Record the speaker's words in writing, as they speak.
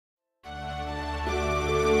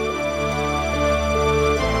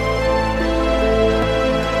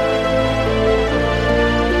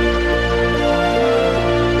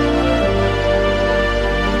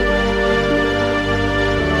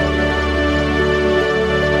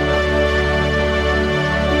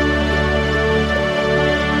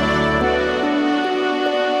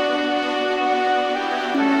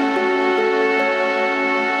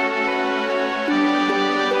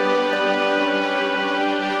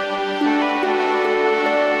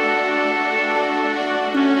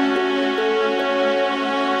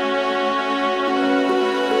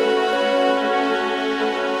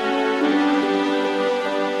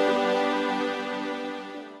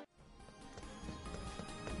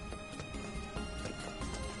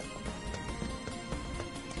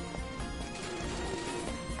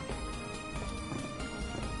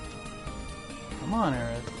on,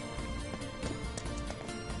 Aerith.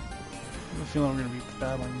 I have a feeling we're gonna be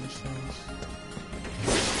battling these things.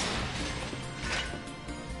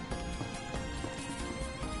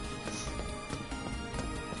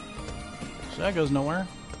 So that goes nowhere.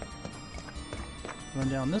 Run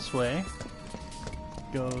down this way.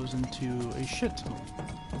 Goes into a shit tunnel.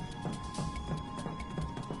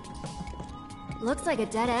 Looks like a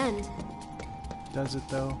dead end. Does it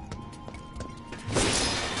though?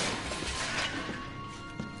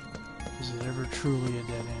 Is it ever truly a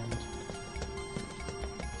dead end?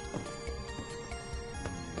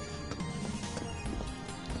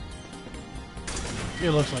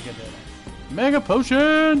 It looks like a dead end. Mega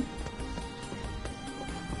potion!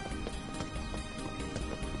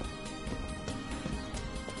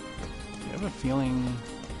 I have a feeling.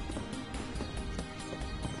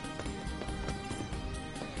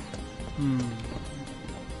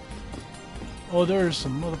 Oh, there's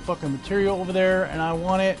some motherfucking material over there, and I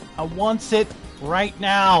want it. I wants it right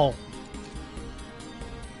now.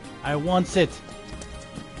 I wants it.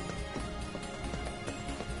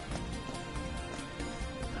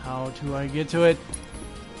 How do I get to it?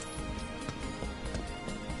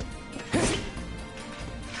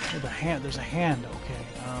 Oh, the hand. There's a hand. Okay.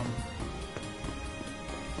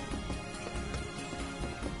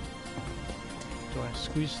 Do I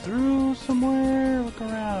squeeze through somewhere? Look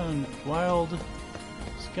around. Wild.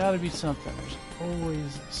 There's got to be something. There's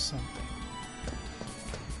always something.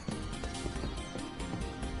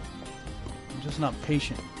 I'm just not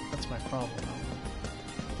patient. That's my problem.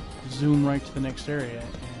 I'll zoom right to the next area,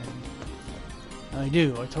 and I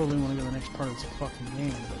do. I totally want to go to the next part of this fucking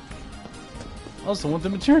game, but I also want the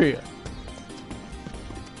materia.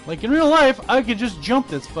 Like in real life, I could just jump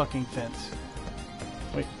this fucking fence.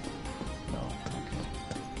 Wait. No. Okay.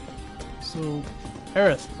 So,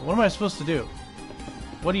 Aerith, what am I supposed to do?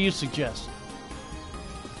 What do you suggest?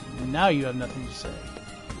 Now you have nothing to say.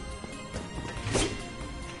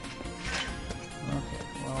 Okay,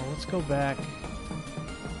 well, let's go back.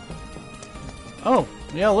 Oh,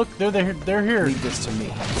 yeah, look, they're here. Leave this to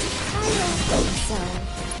me. I don't think so.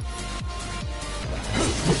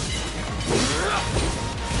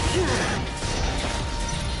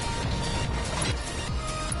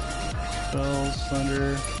 Spells,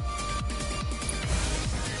 thunder.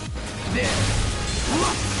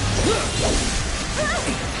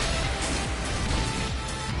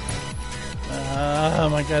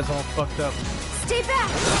 My guy's all fucked up. Stay back!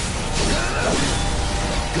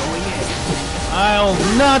 Going in. I'll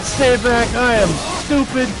not stay back. I am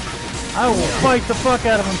stupid. I will fight the fuck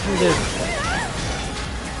out of him through this.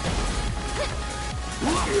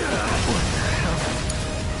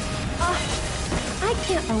 I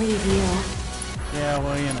can't believe you. Yeah,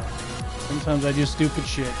 well, you know. Sometimes I do stupid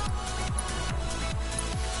shit.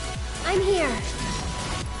 I'm here.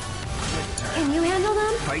 Can you handle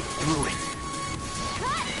them? Fight through it.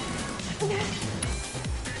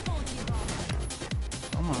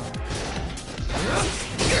 Come on.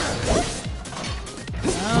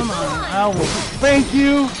 Come on. I will thank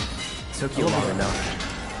you. Took you long enough.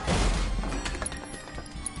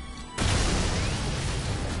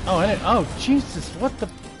 Oh, and oh, Jesus. What the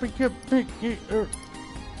freak?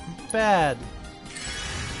 Bad.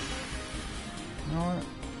 You know what?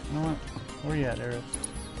 You know what? Where you at, Aerith?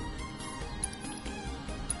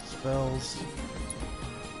 Spells.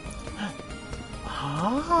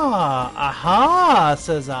 Ah! Aha!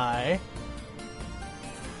 Says I.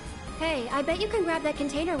 Hey, I bet you can grab that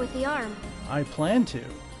container with the arm. I plan to.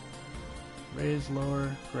 Raise,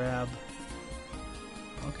 lower, grab.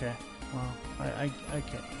 Okay. Well, I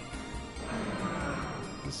can't.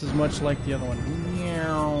 This is much like the other one.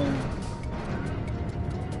 Meow.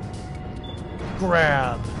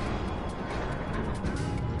 Grab.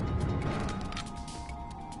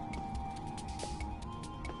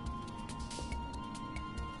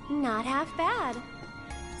 Not half bad.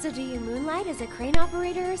 So do you moonlight as a crane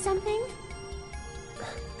operator or something?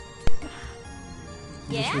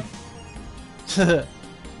 Yeah?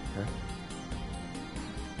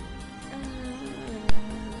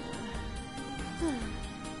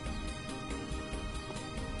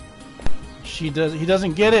 He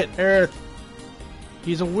doesn't get it, Aerith.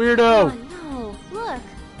 He's a weirdo. Oh no, look.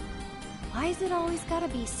 Why is it always gotta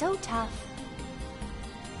be so tough?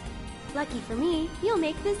 Lucky for me, you'll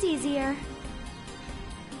make this easier.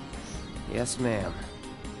 Yes, ma'am.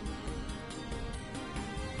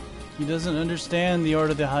 He doesn't understand the art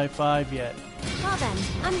of the high five yet. Well then,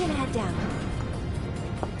 I'm gonna head down.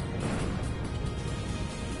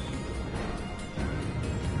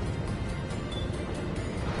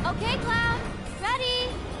 Okay, Cloud. Ready?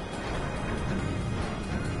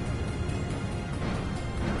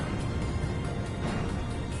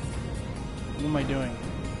 am I doing?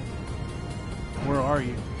 Where are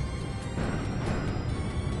you?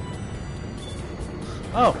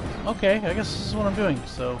 Oh, okay. I guess this is what I'm doing.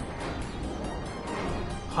 So,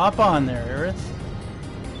 hop on there, Aerith.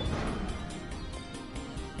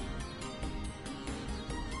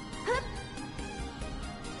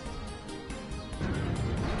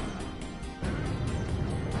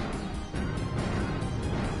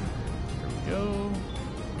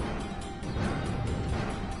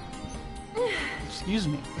 Excuse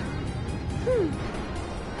me.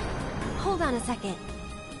 Hold on a second.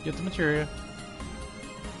 Get the materia.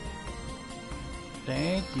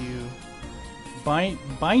 Thank you.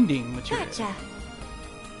 Binding materia. Gotcha.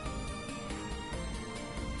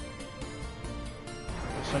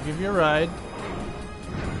 So I'll give you a ride.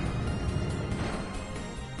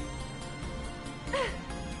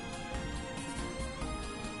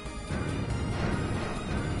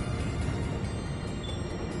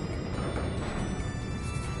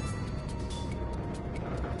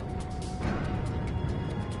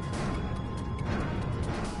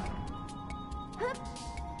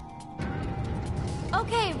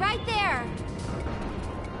 Okay, right there.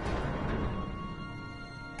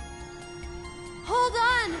 Hold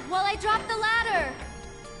on while I drop the ladder.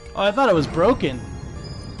 Oh, I thought it was broken.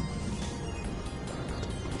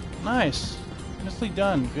 Nice. Nicely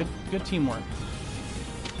done. Good teamwork.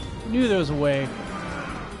 Knew there was a way.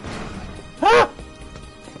 Ah!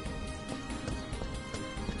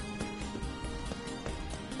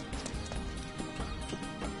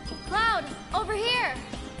 Cloud, over here.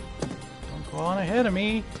 Don't go on ahead of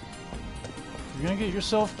me. You're gonna get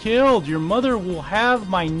yourself killed. Your mother will have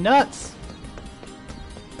my nuts.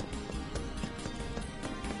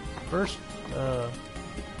 First,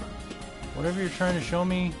 whatever you're trying to show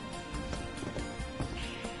me.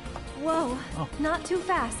 Whoa, Oh. not too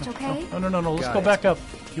fast, okay? Oh, no. Let's Got go it. back up.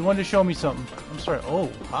 You wanted to show me something. I'm sorry. Oh,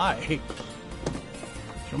 hi.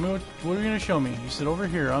 Show me what are you gonna show me? You said over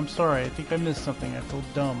here. I'm sorry. I think I missed something. I feel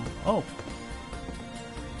dumb. Oh,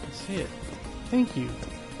 I see it. Thank you.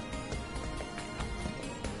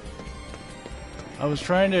 I was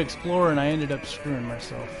trying to explore and I ended up screwing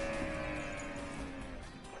myself.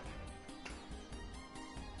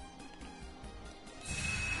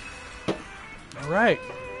 All right.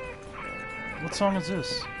 What song is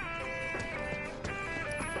this?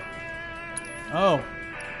 Oh.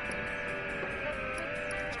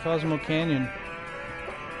 It's Cosmo Canyon.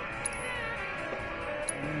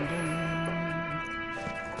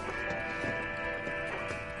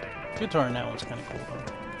 Guitar in that one's kind of cool,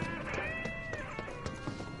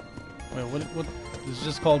 though. Wait, what is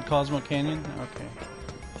this called? Cosmo Canyon? Okay.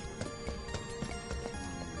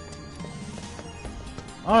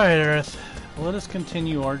 Alright, Earth. Let us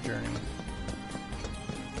continue our journey.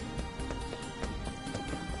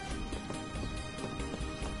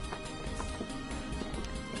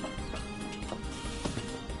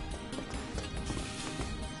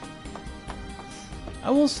 I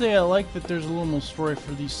will say I like that there's a little more story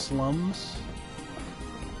for these slums.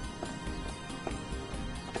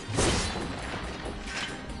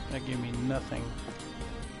 That gave me nothing.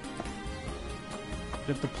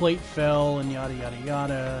 That the plate fell and yada yada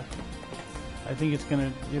yada. I think it's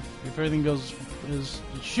gonna, if everything goes as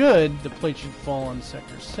it should, the plate should fall on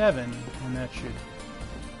Sector 7, and that should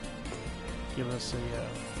give us a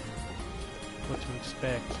what to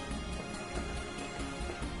expect.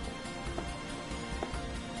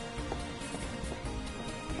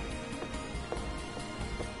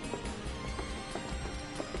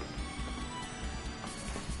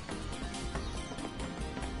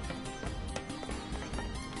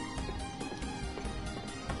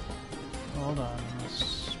 Hold on, I was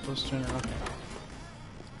supposed to enter.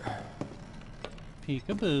 Okay.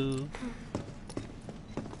 Peekaboo.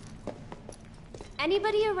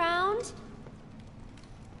 Anybody around?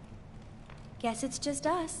 Guess it's just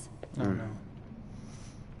us. Oh no.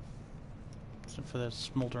 Except for that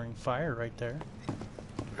smoldering fire right there.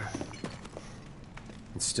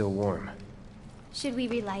 It's still warm. Should we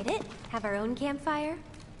relight it? Have our own campfire?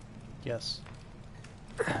 Yes.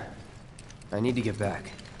 I need to get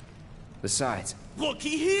back. Besides,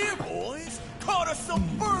 Looky here, boys! Caught us some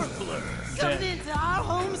burglars! Coming into our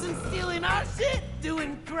homes and stealing our shit,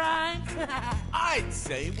 doing crimes. I'd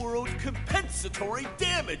say we're owed compensatory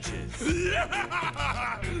damages!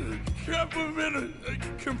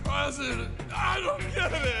 Composite. I don't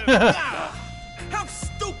get it. Ah, how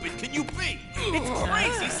stupid can you be? It's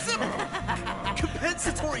crazy simple!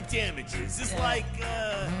 Compensatory damages is like,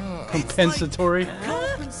 Compensatory? It's like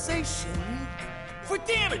compensation for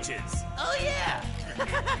damages! Oh yeah,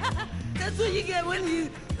 that's what you get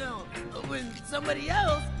when when somebody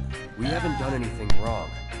else We haven't done anything wrong.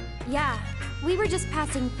 Yeah, we were just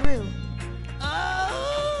passing through.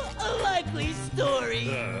 Oh, a likely story.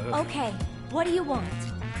 Okay, what do you want?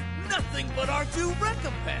 Nothing but our due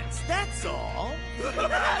recompense, that's all. Due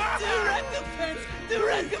recompense. Due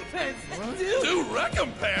recompense. Do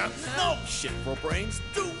recompense? No shit for brains,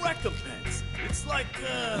 due recompense. It's like,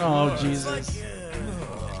 Oh, it's Jesus. like,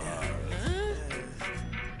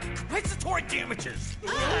 compensatory damages.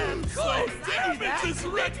 Of course, Damages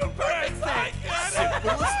recompense! I got it!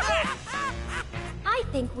 Simple as that. I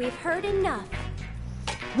think we've heard enough.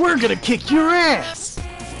 We're gonna kick your ass!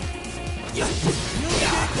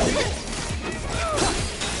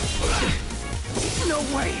 No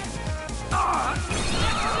way.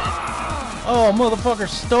 Oh, motherfucker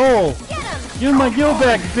stole! Get him! Give my gil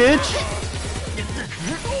back, bitch!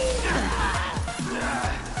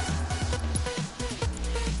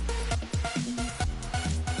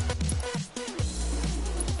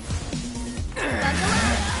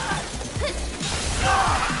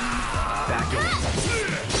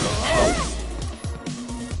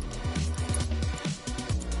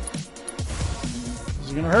 This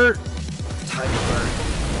is gonna hurt. Time to burn.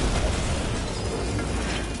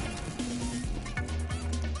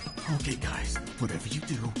 Okay, guys, whatever you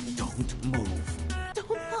do, don't move. Don't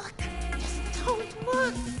look. Just don't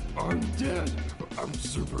look. I'm dead. I'm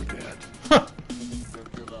super dead.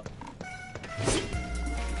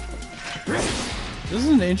 This is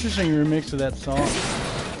an interesting remix of that song.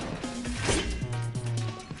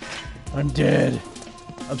 I'm dead.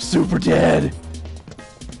 I'm super dead.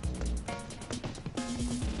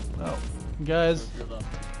 Oh, guys.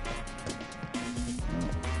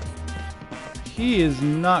 He is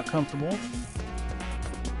not comfortable.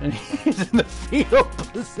 And he's in the fetal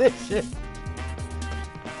position.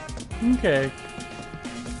 Okay.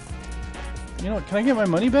 You know what? Can I get my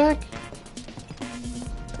money back?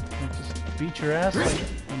 Can I just beat your ass like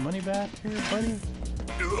my money back here, buddy?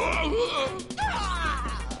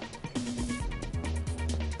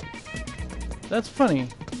 That's funny.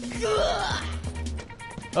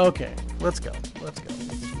 Okay, let's go. Let's go.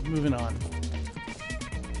 Moving on.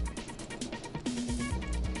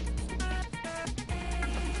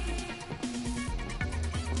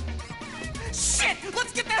 Shit!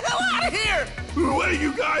 Let's get the hell out of here! Wait,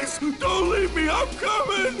 you guys! Don't leave me! I'm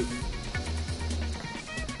coming!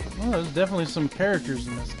 Well, there's definitely some characters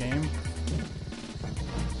in this game.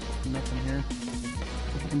 Nothing here.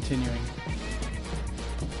 Continuing.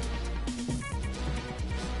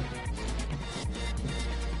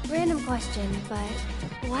 Random question, but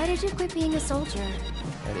why did you quit being a soldier?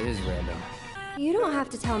 That is random. You don't have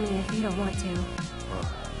to tell me if you don't want to.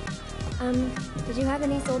 Did you have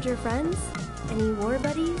any soldier friends? Any war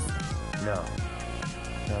buddies? No.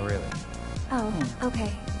 Not really. Oh,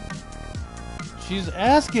 okay. She's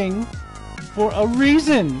asking for a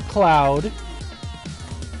reason, Cloud.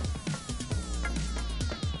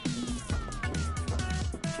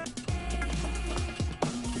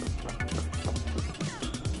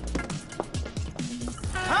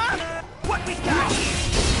 Huh? What we got?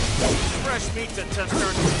 Fresh meat to test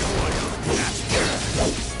our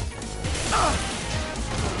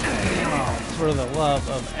For the love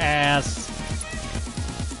of ass.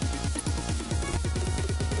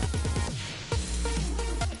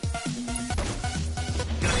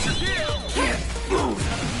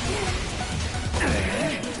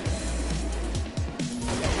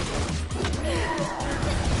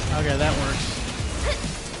 Okay, that works.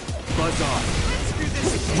 Buzz off. Let's do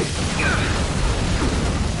this again.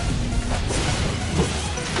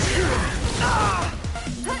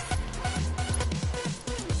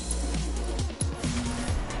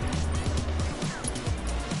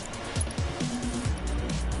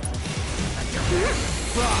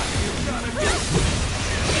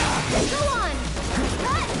 Go on!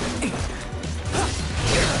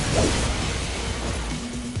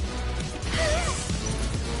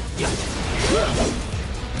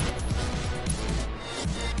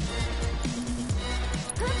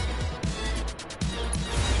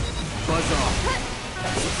 Buzz off.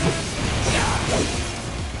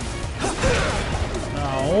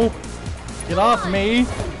 No. Get off me.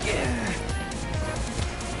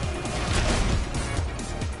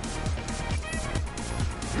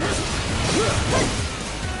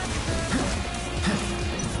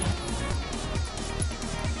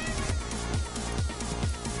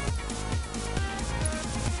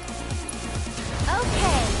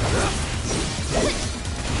 Okay.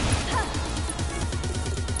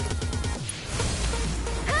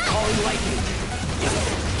 Calling lightning.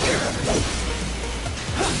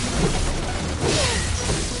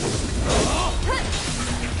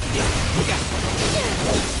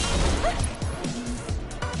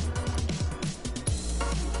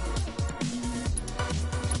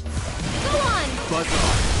 Buzz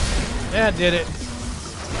off. That did it.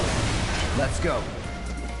 Let's go.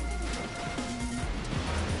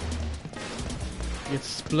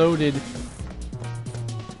 Exploded.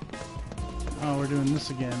 Oh, we're doing this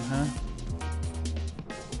again, huh?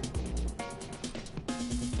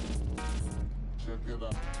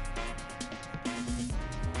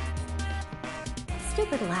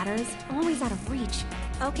 Stupid ladders, always out of reach.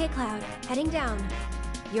 Okay, Cloud, heading down.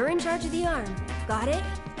 You're in charge of the arm. Got it?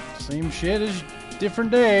 Same shit as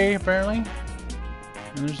different day, apparently.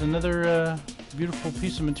 And there's another beautiful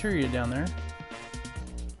piece of materia down there.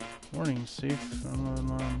 Warning, safe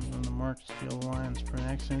on the marked yellow lines. For an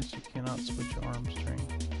accident, you cannot switch arms during.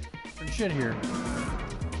 Pretty shit here.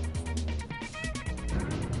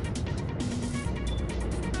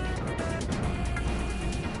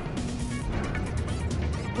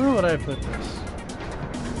 Where would I put this?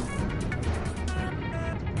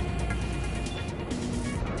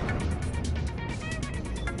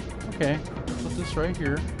 Okay, I'll put this right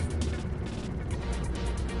here.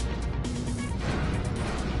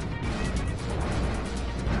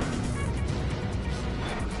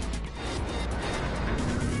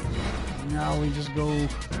 Now we just go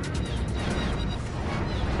pick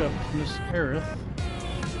up Miss Aerith.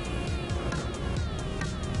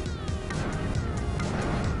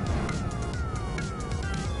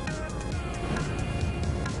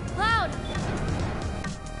 Cloud!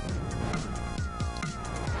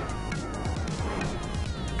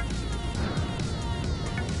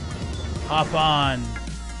 Hop on.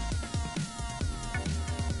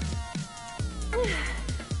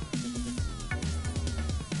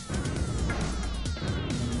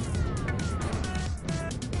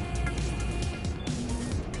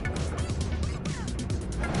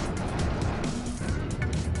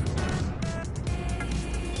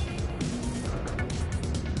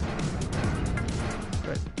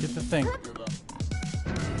 Right, get the thing.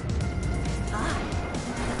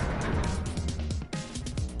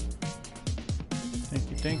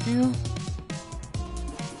 Thank you.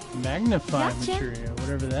 Magnify Gotcha. material,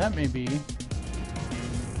 whatever that may be.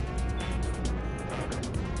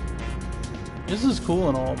 This is cool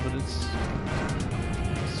and all, but it's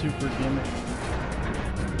super gimmick.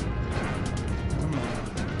 I don't know.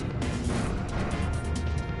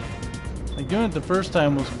 Like doing it the first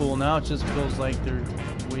time was cool. Now it just feels like they're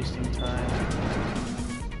wasting time.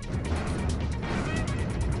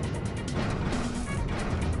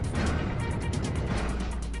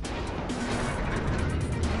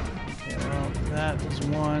 That was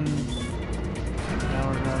one. Now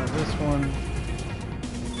we're going to this one.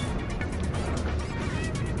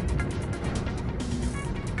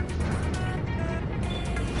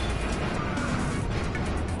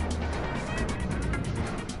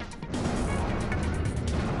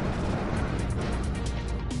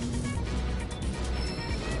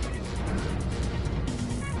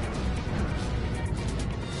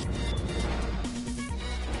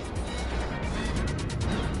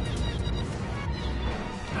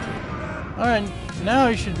 Alright, now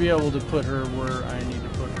I should be able to put her where I need to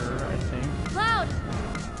put her, I think. Cloud!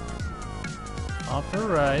 Off her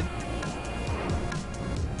ride.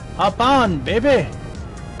 Hop on, baby!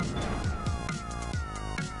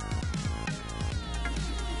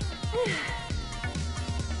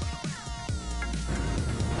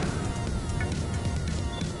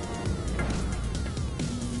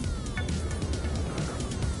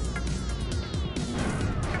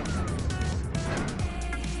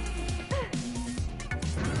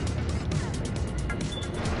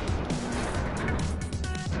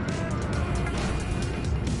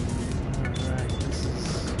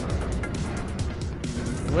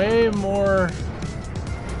 Way more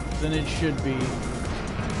than it should be.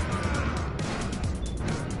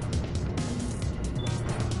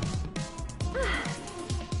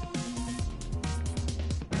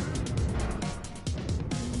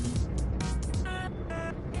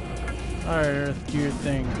 Alright, Earth, do your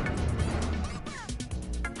thing.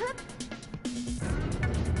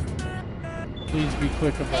 Please be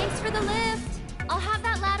quick about Thanks it. for the lift. I'll have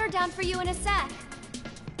that ladder down for you in a sec.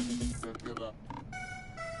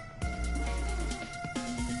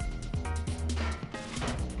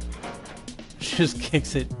 Just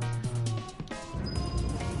kicks it.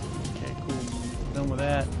 Okay, cool. Done with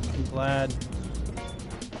that. I'm glad.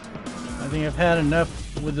 I think I've had enough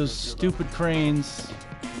with those stupid cranes.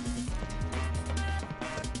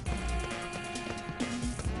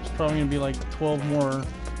 There's probably gonna be like 12 more.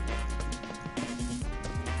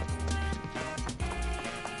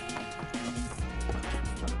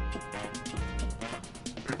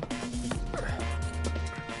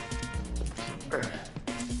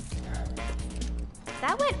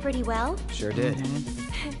 That went pretty well. Sure did.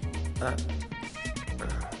 Huh?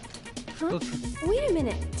 Wait a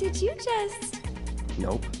minute. Did you just...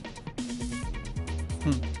 Nope.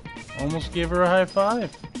 Almost gave her a high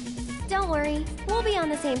five. Don't worry. We'll be on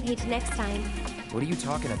the same page next time. What are you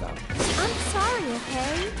talking about? I'm sorry,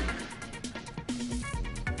 okay?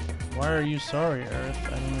 Why are you sorry, Earth? I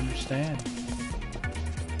don't understand.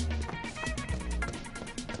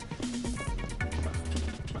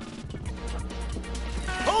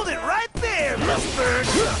 Hold it right there, Mister!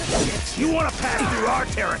 You want to pass through our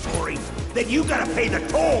territory? Then you gotta pay the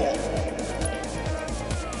toll!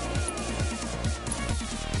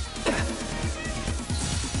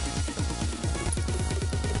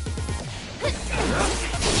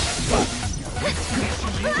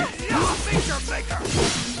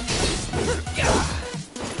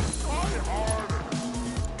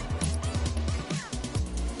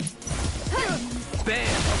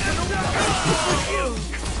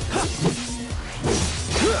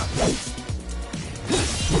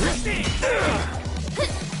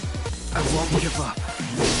 I won't give up.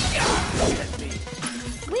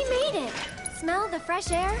 We made it! Smell the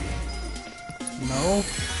fresh air? No.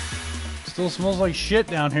 Still smells like shit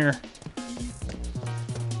down here.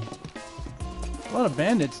 A lot of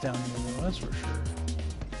bandits down here, though, that's for sure.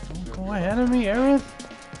 Don't go ahead of me, Aerith.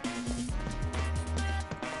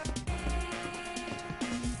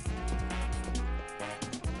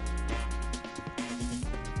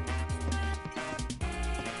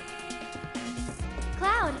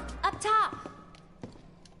 Cloud, up top!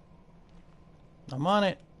 I'm on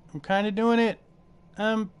it. I'm kind of doing it.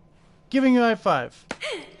 I'm giving you a high five.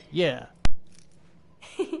 Yeah.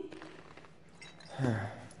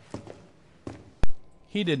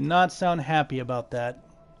 He did not sound happy about that.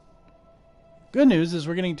 Good news is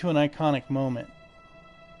we're getting to an iconic moment.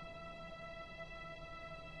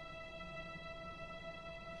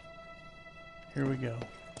 Here we go.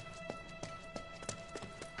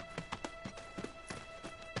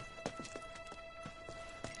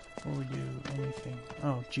 Before we do anything.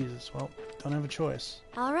 Oh, Jesus. Well, don't have a choice.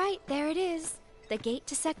 All right, there it is. The gate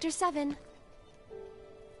to Sector 7.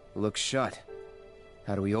 Looks shut.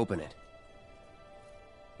 How do we open it?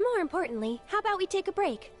 More importantly, how about we take a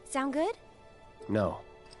break? Sound good? No.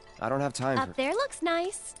 I don't have time Up for... there looks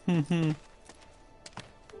nice. Mhm.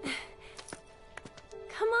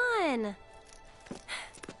 Come on.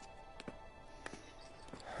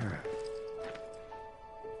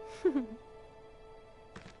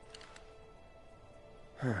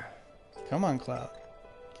 Come on, Cloud.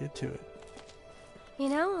 Get to it. You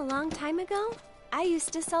know, a long time ago, I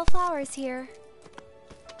used to sell flowers here.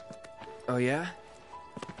 Oh, yeah?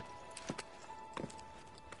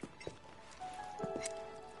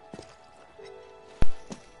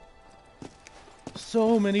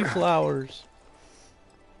 So many flowers.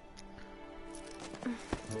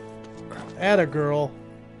 Atta girl.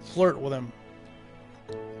 Flirt with him.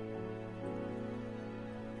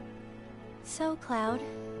 So, Cloud,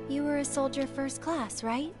 you were a soldier first class,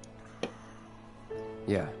 right?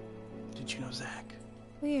 Yeah. Did you know Zach?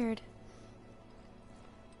 Weird.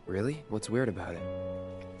 Really? What's weird about it?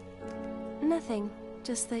 Nothing.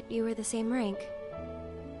 Just that you were the same rank.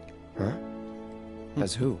 Huh?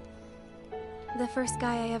 As who? The first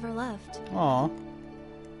guy I ever loved. Aw.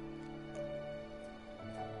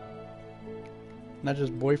 Not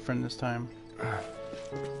just boyfriend this time.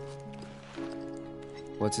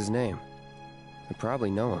 What's his name? I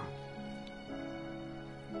probably know him.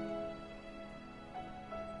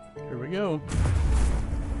 Here we go.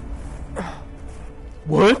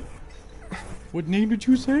 What? What name did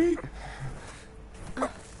you say?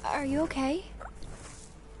 Are you okay?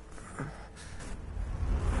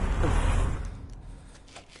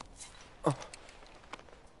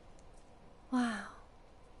 Wow.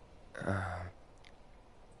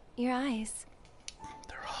 Your eyes.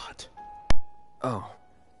 They're hot. Oh.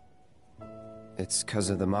 It's 'cause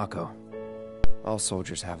of the Mako. All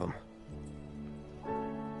soldiers have them.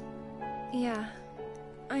 Yeah,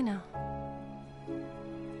 I know.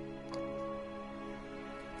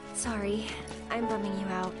 Sorry, I'm bumming you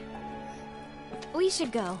out. We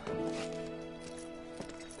should go.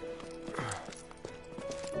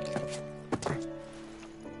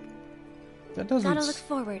 That doesn't Gotta look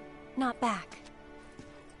forward, not back.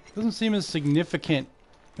 doesn't seem as significant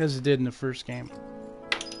as it did in the first game.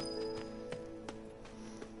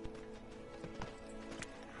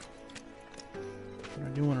 But I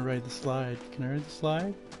do want to ride the slide. Can I ride the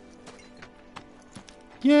slide?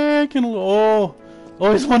 Yeah, I can. Oh,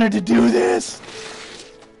 always wanted to do this.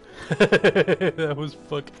 That was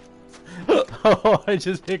fucking. Oh, I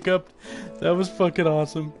just hiccuped. That was fucking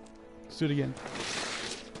awesome. Let's do it again.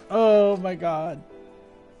 Oh my god.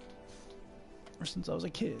 Ever since I was a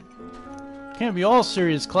kid. Can't be all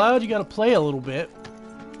serious, Cloud. You gotta play a little bit.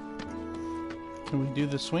 Can we do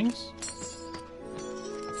the swings?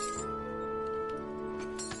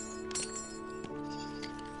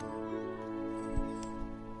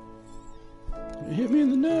 It hit me in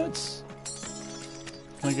the nuts.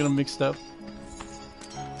 Can I get them mixed up?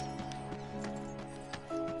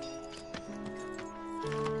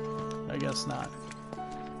 I guess not.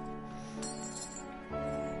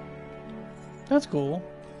 That's cool.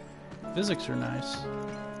 Physics are nice.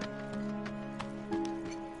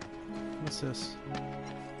 What's this?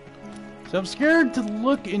 So I'm scared to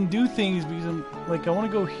look and do things because I'm like, I want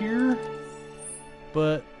to go here,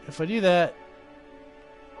 but if I do that,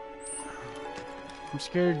 I'm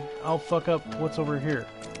scared I'll fuck up what's over here.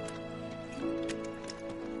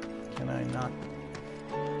 Can I not?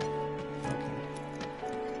 Okay.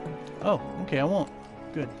 Oh, okay, I won't.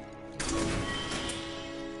 Good.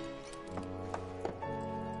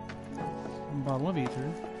 Bottle of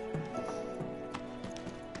ether.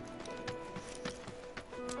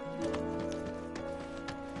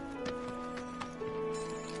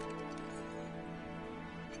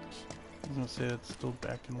 I was gonna say it's still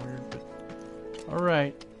back and weird, but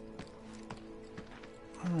alright.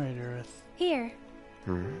 Alright, Aerith. Here.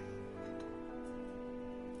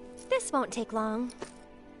 This won't take long.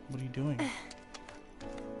 What are you doing?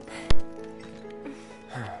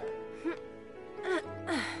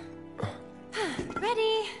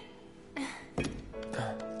 Ready?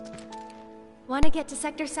 Want to get to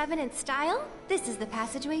Sector 7 in style? This is the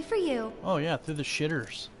passageway for you. Oh yeah, through the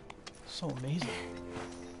shitters. So amazing.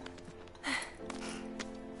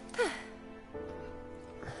 I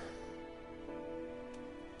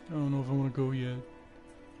don't know if I want to go yet.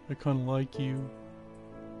 I kind of like you.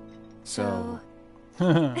 So...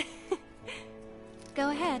 Go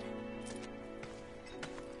ahead.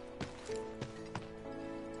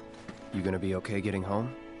 You gonna be okay getting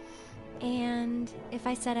home? And if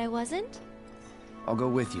I said I wasn't? I'll go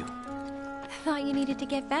with you. I thought you needed to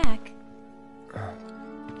get back.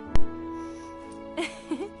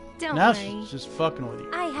 Don't Now worry. she's just fucking with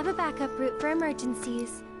you. I have a backup route for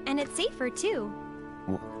emergencies. And it's safer, too.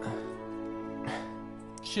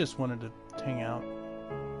 She just wanted to hang out.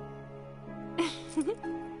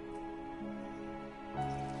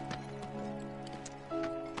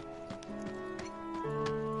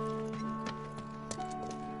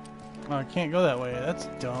 Oh, I can't go that way. That's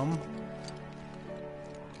dumb.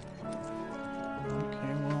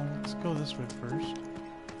 Okay, well, let's go this way first.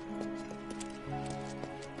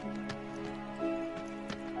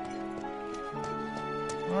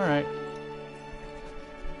 Alright.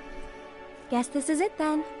 Guess this is it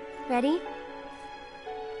then. Ready?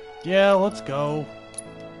 Yeah, let's go.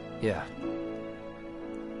 Yeah.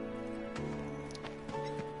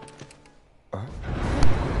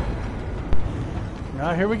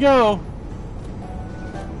 Now here we go.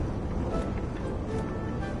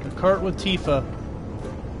 The cart with Tifa.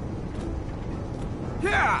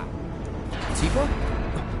 Yeah! Tifa?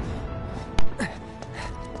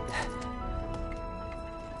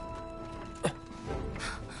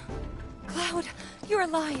 Cloud, you're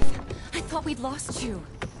alive. I thought we'd lost you.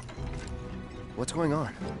 What's going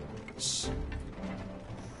on? Shh.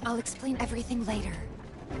 I'll explain everything later.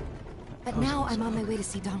 But now I'm on my way to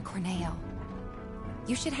see Don Corneo.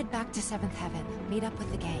 You should head back to 7th Heaven, meet up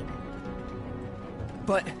with the gang.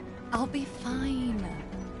 But... I'll be fine.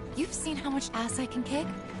 You've seen how much ass I can kick?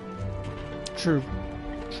 True.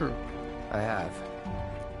 True. I have.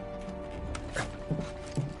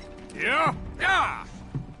 Yeah? Yeah!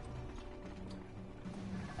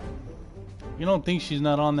 You don't think she's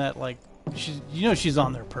not on that, like... You know she's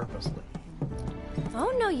on there purposely.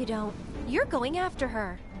 Oh, no you don't. You're going after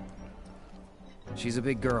her. She's a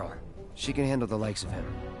big girl. She can handle the likes of him.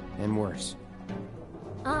 And worse.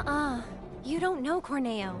 You don't know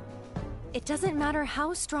Corneo. It doesn't matter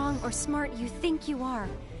how strong or smart you think you are.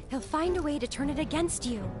 He'll find a way to turn it against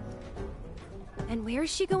you. And where's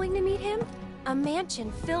she going to meet him? A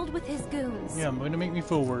mansion filled with his goons. Yeah, going to make me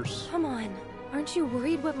feel worse. Come on. Aren't you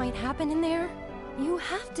worried what might happen in there? You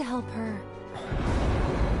have to help her.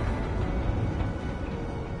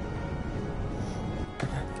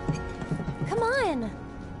 Come on!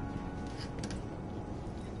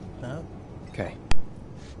 Okay.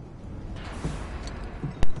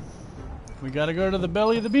 We gotta go to the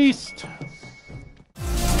belly of the beast.